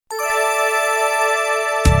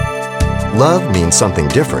Love means something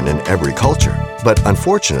different in every culture, but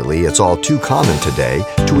unfortunately, it's all too common today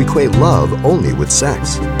to equate love only with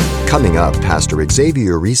sex. Coming up, Pastor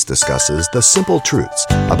Xavier Reese discusses the simple truths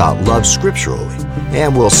about love scripturally,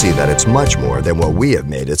 and we'll see that it's much more than what we have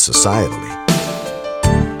made it societally.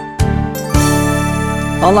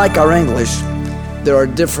 Unlike our English, there are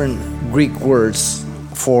different Greek words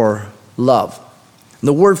for love.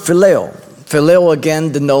 The word phileo. Phileo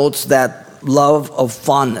again denotes that love of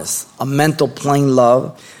fondness, a mental plane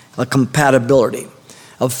love, a compatibility.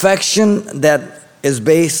 Affection that is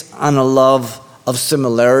based on a love of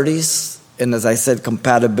similarities, and as I said,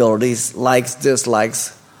 compatibilities, likes,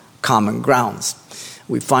 dislikes, common grounds.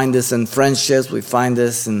 We find this in friendships, we find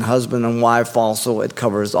this in husband and wife also. It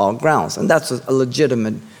covers all grounds. And that's a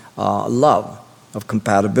legitimate love of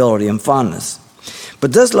compatibility and fondness.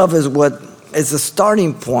 But this love is what is the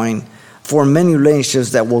starting point for many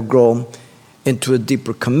relationships that will grow into a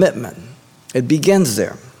deeper commitment. It begins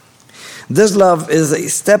there. This love is a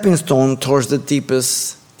stepping stone towards the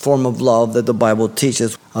deepest form of love that the Bible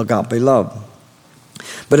teaches, agape love.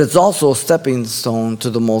 But it's also a stepping stone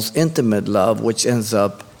to the most intimate love, which ends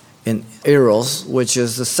up in eros, which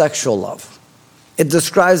is the sexual love. It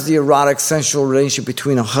describes the erotic, sensual relationship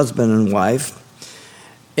between a husband and wife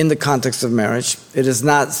in the context of marriage. It is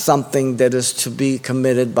not something that is to be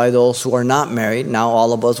committed by those who are not married. Now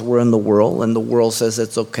all of us were in the world, and the world says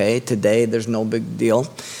it's okay. Today, there's no big deal.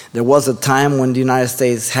 There was a time when the United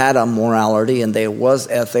States had a morality and there was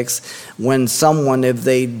ethics when someone, if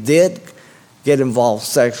they did get involved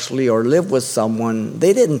sexually or live with someone,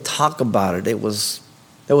 they didn't talk about it. It was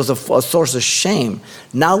a source of shame.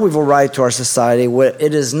 Now we've arrived to our society where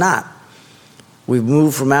it is not. We've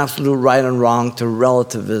moved from absolute right and wrong to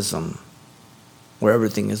relativism, where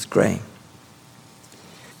everything is gray.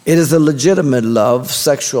 It is a legitimate love,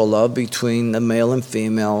 sexual love, between a male and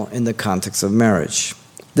female in the context of marriage.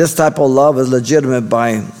 This type of love is legitimate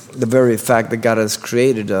by the very fact that God has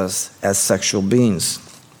created us as sexual beings.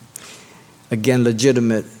 Again,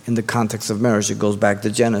 legitimate in the context of marriage. It goes back to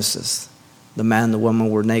Genesis. The man and the woman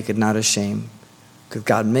were naked, not ashamed, because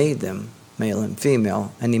God made them male and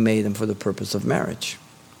female, and he made them for the purpose of marriage.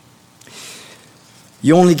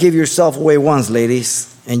 You only give yourself away once,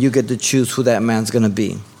 ladies, and you get to choose who that man's going to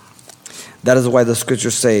be. That is why the scripture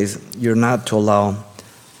says you're not to allow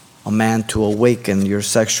a man to awaken your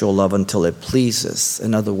sexual love until it pleases.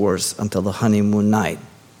 In other words, until the honeymoon night.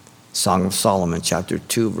 Song of Solomon, chapter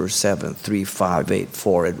 2, verse 7, 3, 5, 8,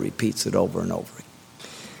 4. It repeats it over and over.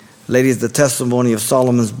 Ladies, the testimony of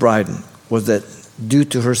Solomon's bride was that due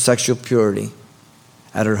to her sexual purity,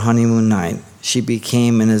 at her honeymoon night, she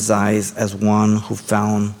became in his eyes as one who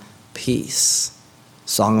found peace.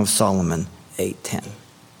 Song of Solomon 8:10.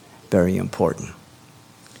 Very important.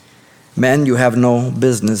 Men, you have no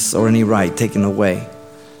business or any right taken away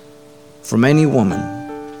from any woman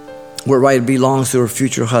where right belongs to her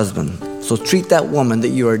future husband. So treat that woman that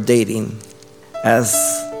you are dating as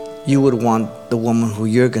you would want the woman who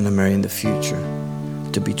you're going to marry in the future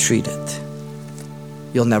to be treated.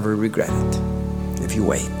 You'll never regret it if you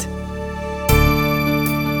wait.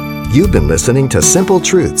 You've been listening to Simple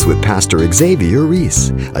Truths with Pastor Xavier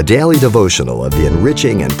Reese, a daily devotional of the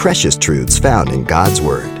enriching and precious truths found in God's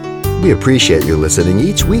Word. We appreciate you listening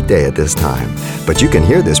each weekday at this time, but you can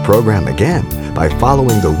hear this program again by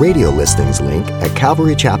following the radio listings link at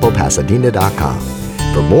CalvaryChapelPasadena.com.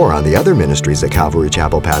 For more on the other ministries at Calvary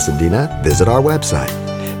Chapel Pasadena, visit our website.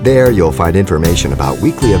 There you'll find information about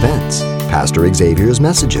weekly events, Pastor Xavier's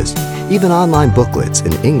messages, even online booklets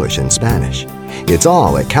in English and Spanish. It's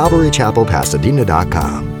all at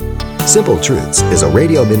CalvaryChapelPasadena.com. Simple Truths is a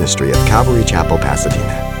radio ministry of Calvary Chapel,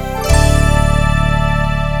 Pasadena.